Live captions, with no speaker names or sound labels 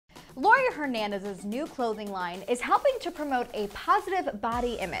Laurie Hernandez's new clothing line is helping to promote a positive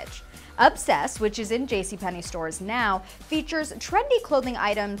body image. Obsessed, which is in JCPenney stores now, features trendy clothing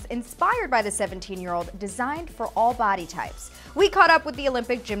items inspired by the 17-year-old, designed for all body types. We caught up with the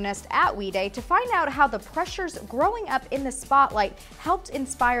Olympic gymnast at We Day to find out how the pressures growing up in the spotlight helped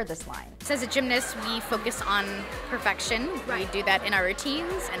inspire this line. So as a gymnast, we focus on perfection. We do that in our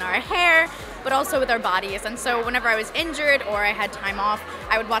routines, in our hair, but also with our bodies. And so whenever I was injured or I had time off,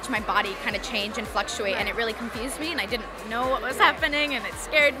 I would watch my body kind of change and fluctuate, and it really confused me, and I didn't know what was happening, and it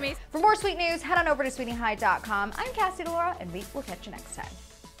scared me. For more sweet news, head on over to sweetyhigh.com. I'm Cassie DeLaura, and we will catch you next time.